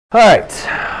All right.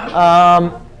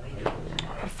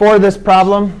 For this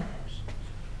problem,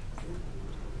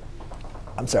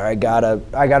 I'm sorry, I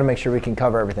gotta make sure we can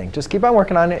cover everything. Just keep on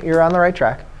working on it. You're on the right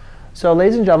track. So,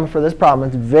 ladies and gentlemen, for this problem,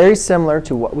 it's very similar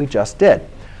to what we just did.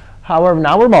 However,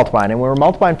 now we're multiplying, and when we're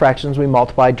multiplying fractions, we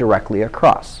multiply directly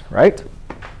across, right?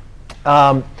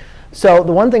 So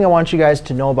the one thing I want you guys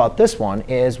to know about this one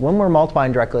is when we're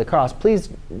multiplying directly across, please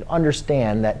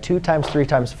understand that 2 times 3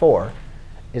 times 4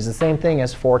 is the same thing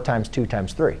as 4 times 2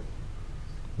 times 3.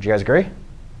 Would you guys agree?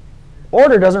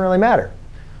 Order doesn't really matter.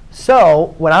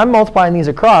 So when I'm multiplying these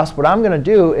across, what I'm going to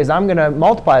do is I'm going to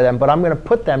multiply them, but I'm going to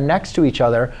put them next to each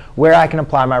other where I can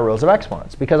apply my rules of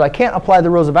exponents. Because I can't apply the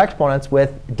rules of exponents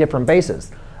with different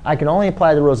bases. I can only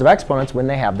apply the rules of exponents when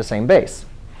they have the same base.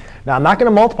 Now, I'm not going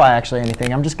to multiply actually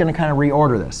anything. I'm just going to kind of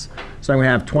reorder this. So I'm going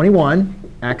to have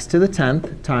 21 x to the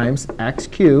 10th times x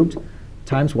cubed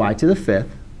times y to the 5th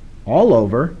all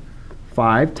over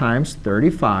 5 times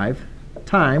 35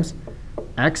 times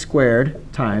x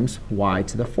squared times y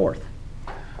to the 4th.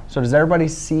 So does everybody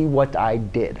see what I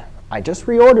did? I just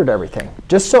reordered everything,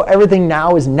 just so everything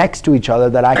now is next to each other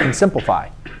that I can simplify,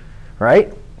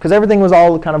 right? Because everything was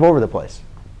all kind of over the place.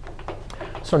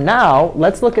 So now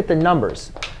let's look at the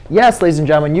numbers. Yes, ladies and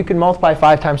gentlemen, you can multiply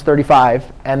 5 times 35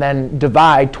 and then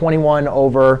divide 21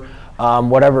 over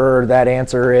whatever that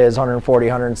answer is, 140,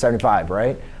 175,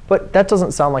 right? But that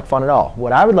doesn't sound like fun at all.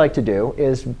 What I would like to do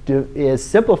is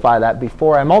simplify that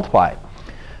before I multiply.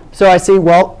 So I see,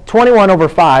 well, 21 over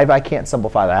 5, I can't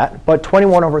simplify that. But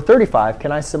 21 over 35,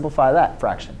 can I simplify that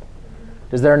fraction?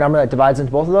 Is there a number that divides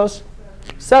into both of those?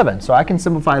 7. So I can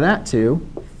simplify that to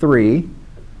 3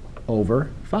 over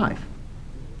 5.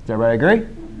 Does everybody agree?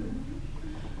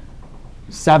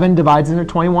 7 divides into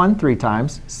 21 3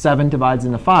 times. 7 divides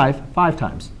into 5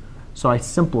 times. So I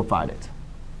simplified it.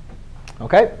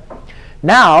 OK?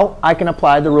 Now I can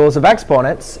apply the rules of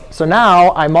exponents. So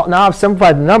now I've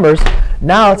simplified the numbers.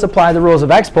 Now let's apply the rules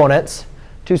of exponents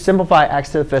to simplify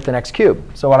x to the 5th and x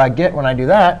cubed. So what I get when I do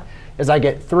that is I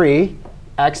get 3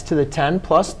 x to the 10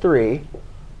 plus 3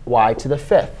 y to the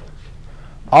 5th.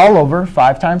 All over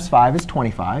 5 times 5 is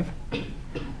 25.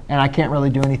 And I can't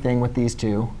really do anything with these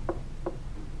two,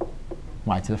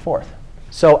 y to the 4th.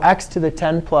 So x to the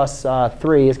 10 plus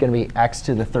 3 is going to be x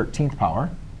to the 13th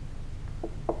power.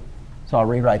 So I'll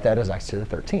rewrite that as x to the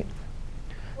 13th.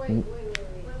 Wait.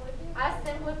 I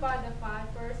simplified the 5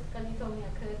 first because you told me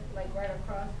I could, like, right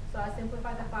across. So I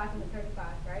simplified the 5 and the 35,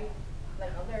 right?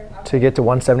 Like, okay. To get to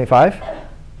 175?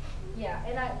 Yeah,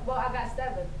 and I got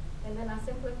 7. And then I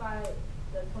simplified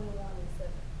the 21 and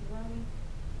 7. You know what I mean?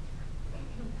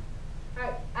 All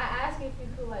right, I asked you if you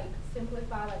could, like,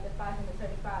 simplify, like, the 5 and the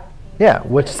 35. Yeah,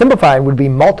 which simplifying would be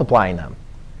multiplying them.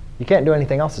 You can't do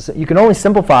anything else. You can only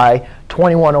simplify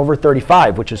 21 over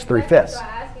 35, which is 3/5. So I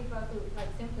asked you if I could, like,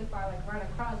 simplify, like, right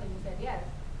across, and you said yes.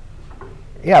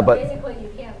 Yeah, but basically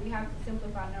you can't. You have to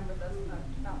simplify numbers. That's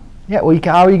no. Yeah, well,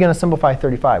 how are you going to simplify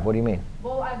 35? What do you mean?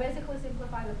 Well, I basically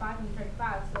simplified the 5 and the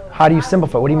 35. So how do you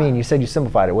simplify? What do you mean? You said you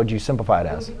simplified it. What did you simplify it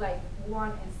as? It would be like 1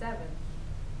 and 7.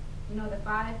 You know, the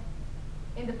 5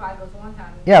 and the 5 goes one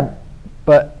time. Yeah,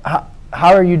 but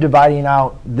how are you dividing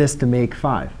out this to make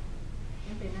 5?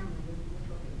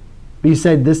 But you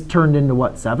said this turned into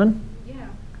what, 7? Yeah.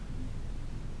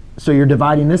 So you're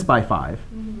dividing this by 5.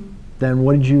 Mm-hmm. Then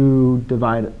what did you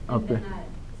divide up there? And then I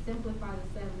simplified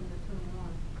the 7 and the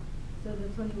 21. So the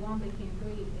 21 became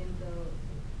 3 and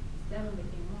the 7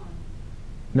 became 1.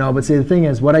 No, but see, the thing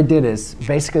is, what I did is,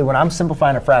 basically, when I'm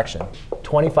simplifying a fraction,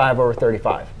 25 over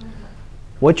 35,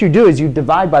 what you do is you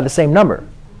divide by the same number.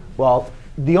 Well,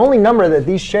 the only number that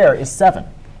these share is 7.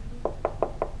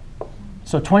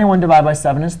 So 21 divided by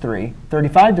 7 is 3.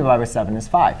 35 divided by 7 is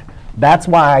 5. That's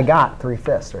why I got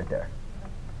 3/5 right there.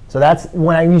 So that's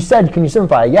when you said, can you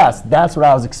simplify? Yes, that's what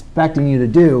I was expecting you to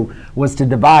do, was to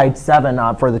divide 7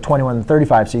 for the 21 and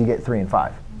 35, so you get 3 and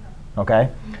 5. OK?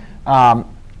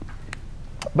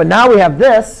 But now we have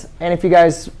this. And if you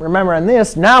guys remember on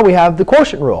this, now we have the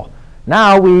quotient rule.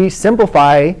 Now we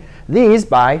simplify these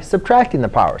by subtracting the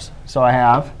powers. So I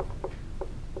have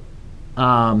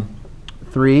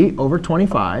 3 over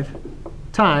 25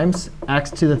 times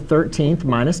x to the 13th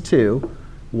minus 2,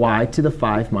 y to the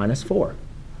 5 minus 4.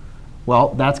 Well,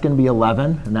 that's going to be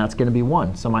 11, and that's going to be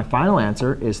 1. So my final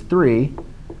answer is 3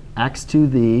 x to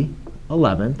the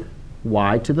 11th,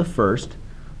 y to the 1st,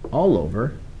 all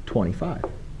over 25.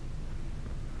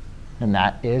 And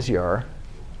that is your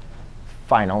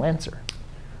final answer,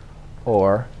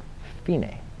 or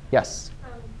fine. Yes?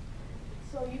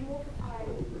 So you multiply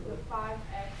the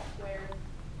 5x squared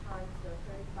times the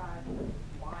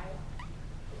 35y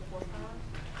to the 4th power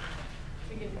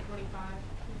to get to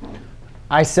 25.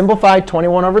 I simplified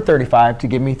 21 over 35 to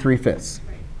give me 3/5.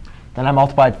 Right. Then I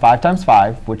multiplied 5 times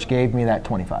 5, which gave me that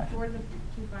 25. Where did the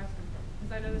 2 5s come from?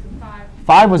 Because I know there's a 5.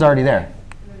 5 was already there.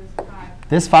 And then there's a 5.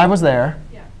 This 5 was there.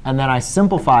 Yeah. And then I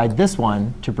simplified this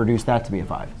one to produce that to be a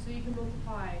 5. So you can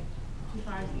multiply 2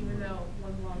 5s even though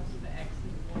one belongs to the x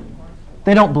and one belongs to the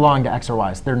They don't belong to x or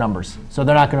y's. They're numbers. So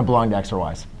they're not going to belong to x or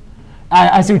y's.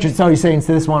 I see what you're, so you're saying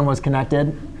so this one was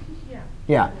connected?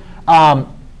 Yeah. Yeah.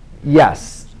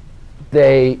 Yes.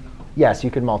 Yes,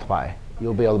 you can multiply.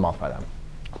 You'll be able to multiply them.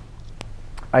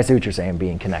 I see what you're saying,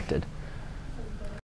 being connected.